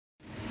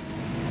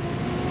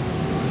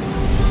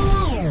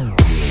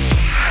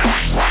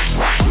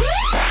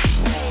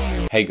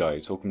Hey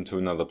guys, welcome to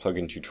another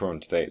plugin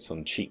tutorial. Today it's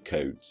on cheat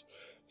codes.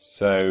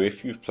 So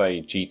if you've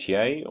played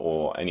GTA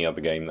or any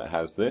other game that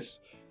has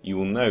this, you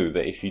will know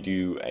that if you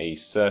do a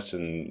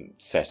certain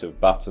set of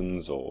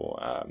buttons or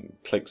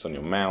clicks on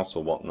your mouse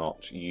or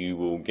whatnot, you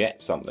will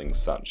get something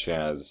such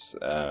as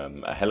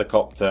a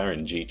helicopter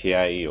in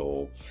GTA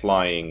or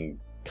flying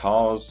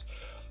cars.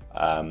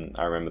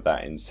 I remember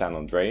that in San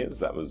Andreas.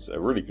 That was a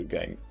really good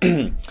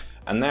game.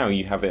 And now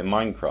you have it in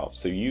Minecraft,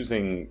 so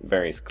using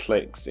various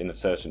clicks in a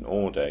certain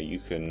order you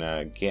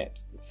can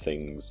get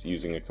things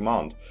using a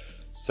command.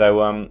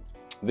 So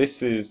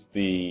this is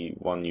the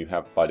one you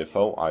have by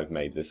default. I've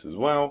made this as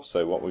well,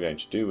 so what we're going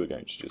to do, we're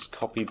going to just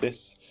copy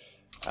this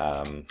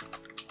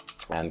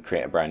and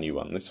create a brand new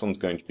one. This one's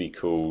going to be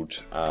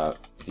called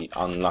the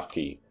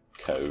unlucky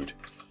code,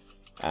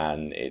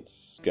 and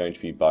it's going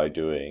to be by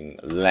doing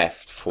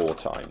left 4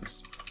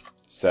 times.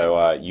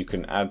 So you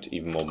can add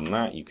even more than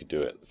that. You could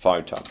do it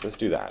 5 times. Let's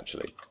do that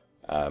actually.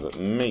 But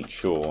make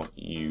sure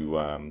you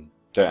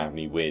don't have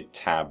any weird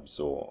tabs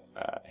or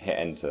hit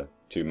enter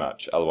too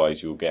much.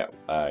 Otherwise you'll get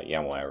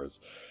YAML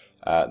errors.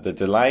 The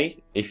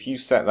delay, if you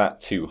set that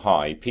too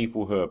high,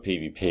 people who are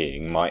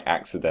PvPing might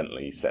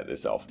accidentally set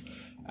this off.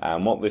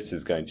 And what this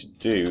is going to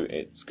do,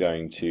 it's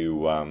going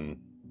to...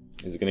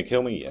 is it going to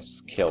kill me?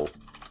 Yes, kill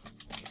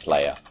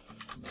player.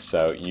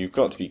 So you've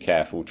got to be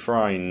careful.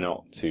 Try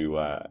not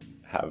to...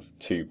 have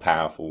too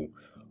powerful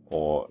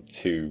or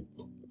too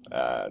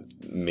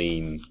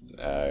mean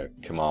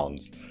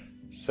commands.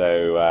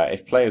 So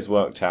if players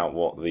worked out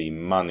what the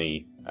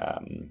money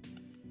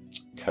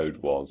code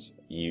was,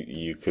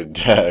 you could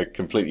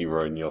completely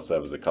ruin your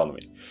server's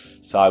economy.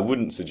 So I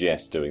wouldn't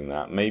suggest doing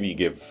that. Maybe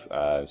give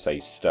say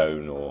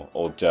stone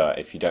or dirt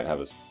if you don't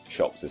have a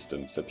shop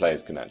system, so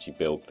players can actually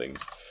build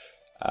things.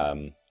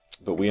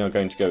 But we are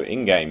going to go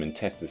in-game and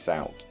test this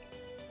out.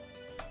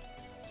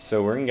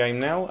 So we're in game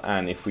now,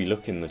 and if we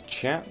look in the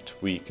chat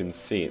we can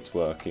see it's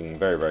working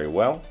very, very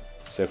well.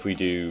 So if we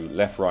do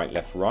left right,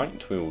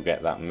 we will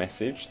get that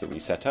message that we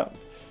set up.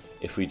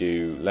 If we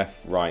do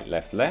left right,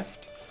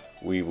 left,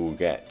 we will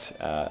get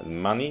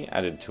money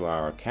added to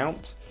our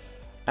account.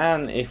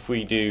 And if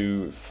we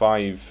do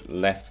 5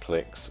 left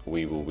clicks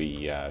we will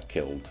be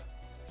killed.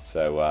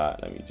 So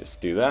let me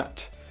just do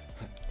that,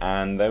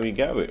 and there we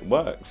go, it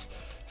works.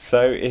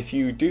 So if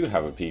you do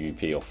have a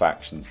PvP or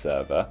faction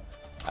server,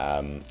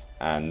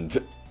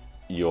 and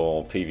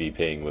you're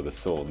PvPing with a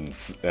sword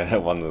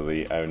and one of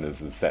the owners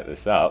has set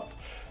this up,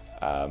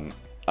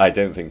 I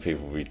don't think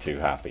people will be too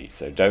happy,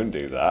 so don't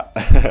do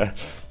that.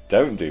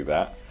 Don't do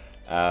that.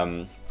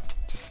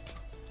 Just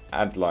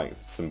add like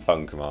some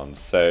fun commands.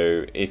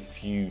 So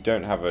if you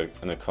don't have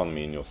an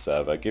economy in your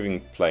server, giving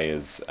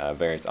players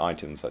various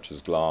items such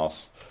as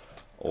glass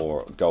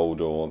or gold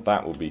ore,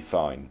 that would be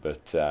fine,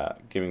 but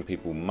giving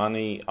people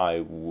money I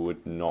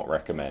would not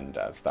recommend,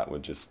 as that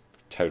would just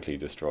totally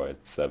destroy a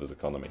server's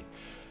economy.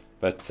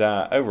 But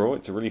overall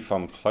it's a really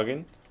fun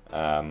plugin.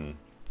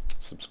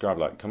 Subscribe,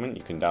 like, comment.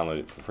 You can download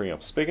it for free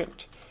off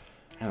Spigot,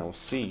 and I'll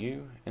see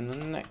you in the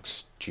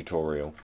next tutorial.